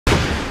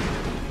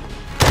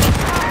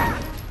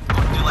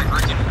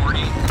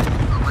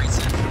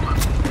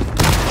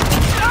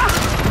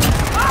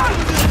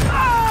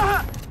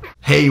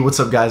Hey, what's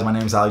up guys? My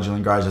name is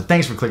Alec Garza.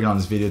 Thanks for clicking on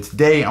this video.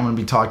 Today I'm going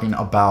to be talking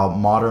about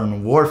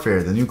Modern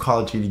Warfare, the new Call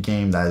of Duty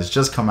game that has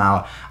just come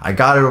out. I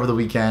got it over the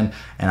weekend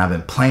and I've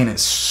been playing it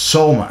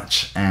so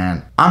much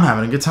and I'm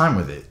having a good time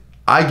with it.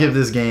 I give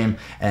this game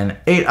an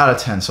 8 out of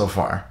 10 so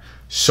far.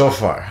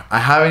 I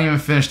haven't even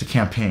finished the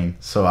campaign,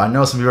 so I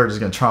know some people are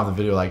just going to turn off the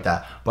video like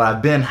that, but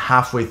I've been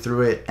halfway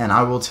through it and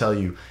I will tell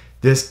you,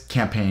 this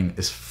campaign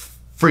is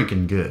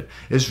freaking good.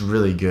 It's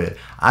really good.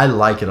 I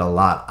like it a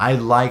lot. I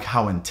like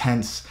how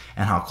intense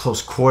and how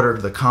close quarter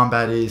the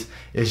combat is.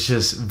 It's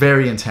just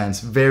very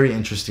intense, very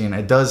interesting.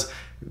 It does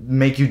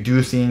make you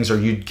do things, or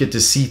you get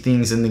to see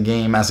things in the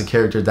game as a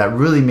character that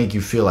really make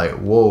you feel like,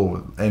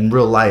 whoa, in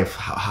real life,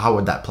 how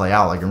would that play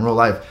out? Like in real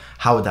life,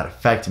 how would that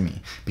affect me?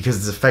 Because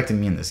it's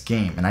affecting me in this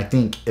game. And I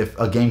think if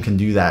a game can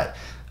do that,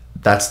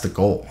 that's the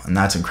goal, and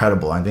that's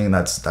incredible. I think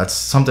that's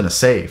something to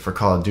say for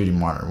Call of Duty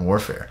Modern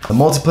Warfare. The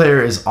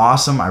multiplayer is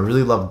awesome. I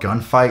really love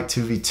gunfight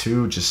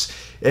 2v2.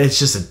 It's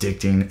just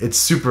addicting. It's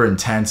super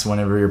intense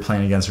whenever you're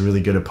playing against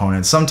really good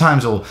opponents.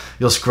 Sometimes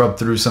you'll scrub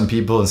through some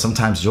people, and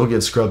sometimes you'll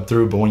get scrubbed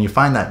through, but when you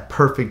find that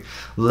perfect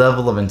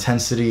level of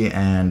intensity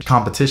and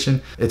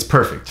competition, it's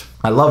perfect.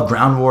 I love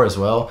ground war as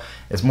well.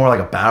 It's more like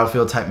a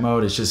battlefield type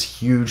mode. It's just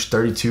huge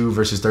 32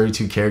 versus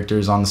 32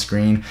 characters on the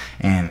screen,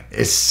 and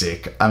it's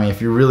sick. I mean,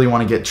 if you really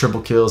want to get triple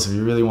kills, if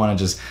you really want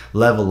to just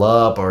level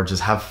up or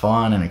just have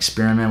fun and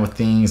experiment with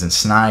things and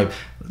snipe,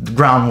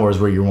 ground war is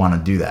where you want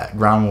to do that.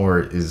 Ground war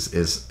is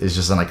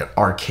just like an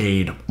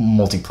arcade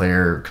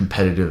multiplayer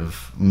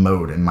competitive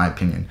mode, in my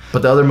opinion.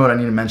 But the other mode I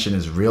need to mention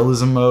is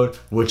realism mode,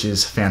 which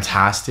is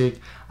fantastic.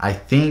 I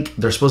think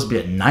there's supposed to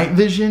be a night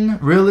vision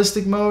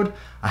realistic mode.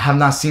 I have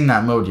not seen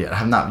that mode yet. I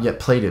have not yet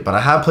played it, but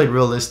I have played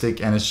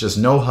realistic, and it's just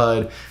no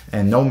HUD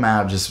and no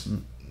map, just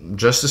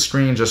the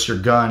screen, just your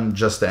gun,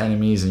 just the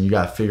enemies, and you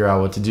got to figure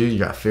out what to do. You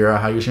got to figure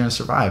out how you're going to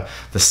survive.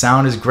 The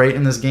sound is great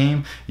in this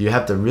game. You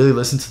have to really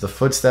listen to the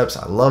footsteps.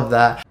 I love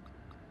that.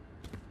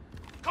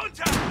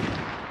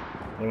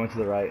 Contact! They went to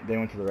the right. They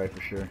went to the right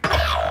for sure.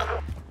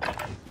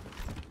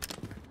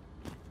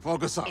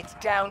 Focus up. It's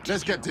down to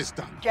Let's get this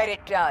done. Get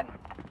it done.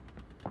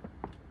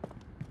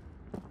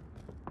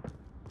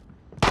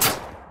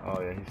 Oh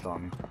yeah, he saw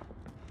me.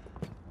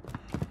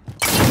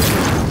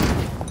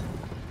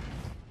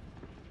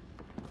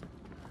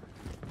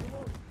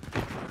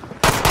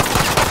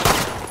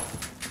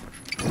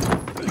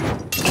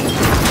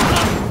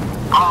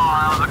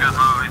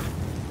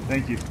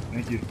 Thank you.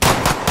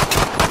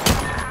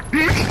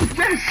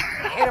 Yes!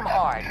 Hit him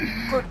hard.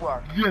 Good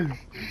work. Yes.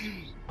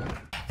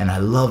 And I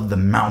love the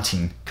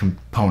mounting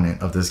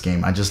component of this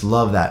game. I just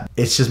love that.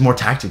 It's just more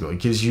tactical. It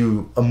gives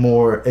you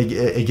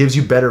it gives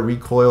you better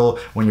recoil.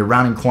 When you're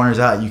rounding corners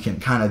out, you can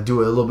kind of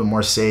do it a little bit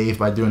more safe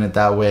by doing it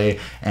that way.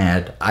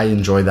 And I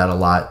enjoy that a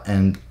lot.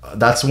 And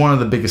that's one of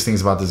the biggest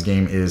things about this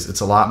game is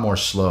it's a lot more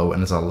slow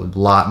and it's a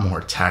lot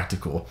more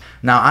tactical.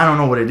 Now, I don't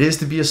know what it is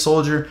to be a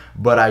soldier,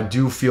 but I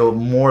do feel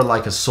more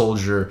like a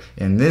soldier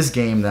in this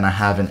game than I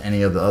have in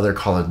any of the other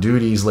Call of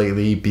Duties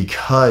lately,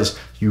 because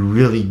you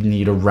really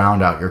need to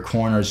round out your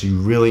corners. You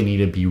really need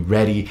to be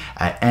ready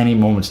at any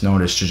moment's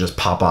notice to just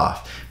pop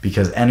off,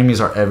 because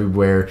enemies are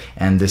everywhere,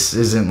 and this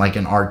isn't like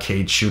an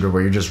arcade shooter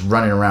where you're just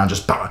running around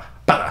just bah,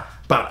 bah,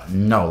 bah.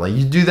 No, like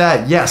you do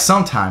that, yeah,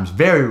 sometimes,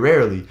 very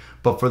rarely,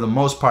 but for the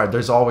most part,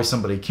 there's always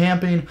somebody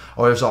camping,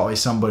 or there's always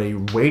somebody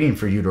waiting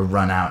for you to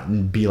run out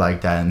and be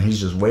like that, and he's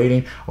just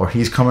waiting, or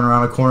he's coming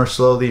around a corner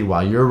slowly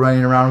while you're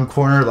running around a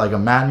corner like a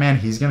madman.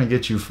 He's gonna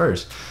get you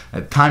first.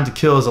 Time to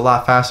kill is a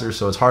lot faster,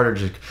 so it's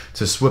harder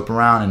to swip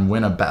around and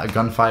win a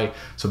gunfight,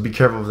 so be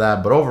careful of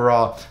that. But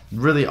overall,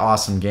 really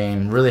awesome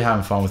game, really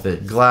having fun with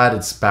it. Glad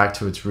it's back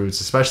to its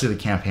roots, especially the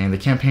campaign. The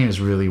campaign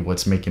is really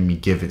what's making me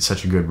give it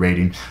such a good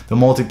rating. The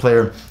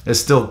multiplayer is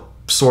still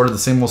sort of the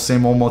same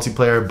old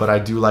multiplayer, but I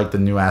do like the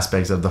new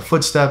aspects of the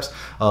footsteps,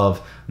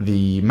 of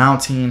the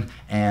mounting,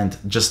 and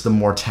just the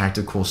more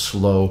tactical,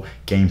 slow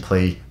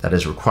gameplay that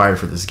is required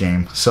for this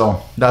game.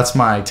 So that's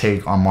my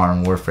take on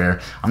Modern Warfare.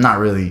 I'm not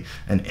really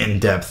an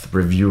in-depth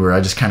reviewer.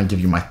 I just kind of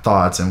give you my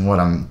thoughts and what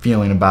I'm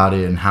feeling about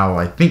it and how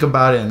I think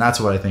about it, and that's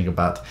what I think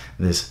about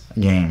this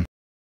game.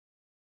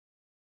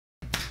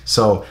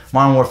 So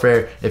Modern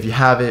Warfare, if you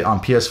have it on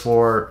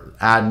PS4,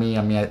 add me.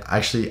 I mean,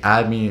 actually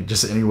add me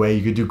just anyway.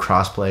 You could do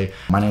crossplay.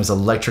 My name is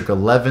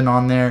Electric11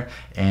 on there,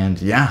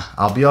 and yeah,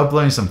 I'll be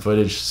uploading some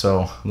footage,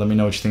 so let me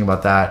know what you think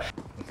about that.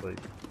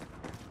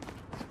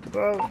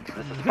 Bro,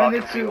 this is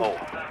Falcon 2.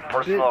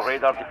 Personal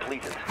radar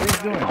depleted. What are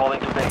you doing? Calling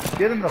today.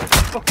 Get in the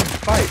fucking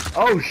fight.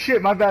 Oh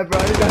shit, my bad,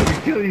 bro. I didn't have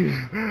to kill you.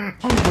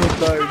 I'm so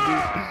sorry,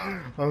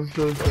 dude. I'm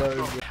so sorry,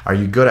 bro. Are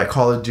you good at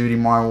Call of Duty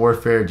Modern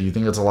Warfare? Do you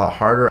think it's a lot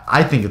harder?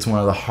 I think it's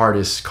one of the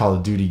hardest Call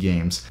of Duty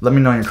games. Let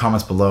me know in your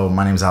comments below.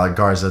 My name is Alec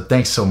Garza.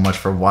 Thanks so much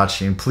for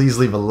watching. Please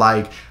leave a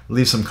like,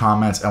 leave some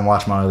comments, and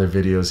watch my other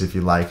videos if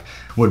you like.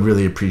 Would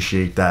really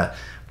appreciate that.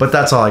 But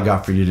that's all I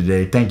got for you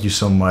today. Thank you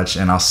so much,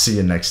 and I'll see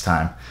you next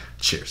time.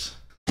 Cheers.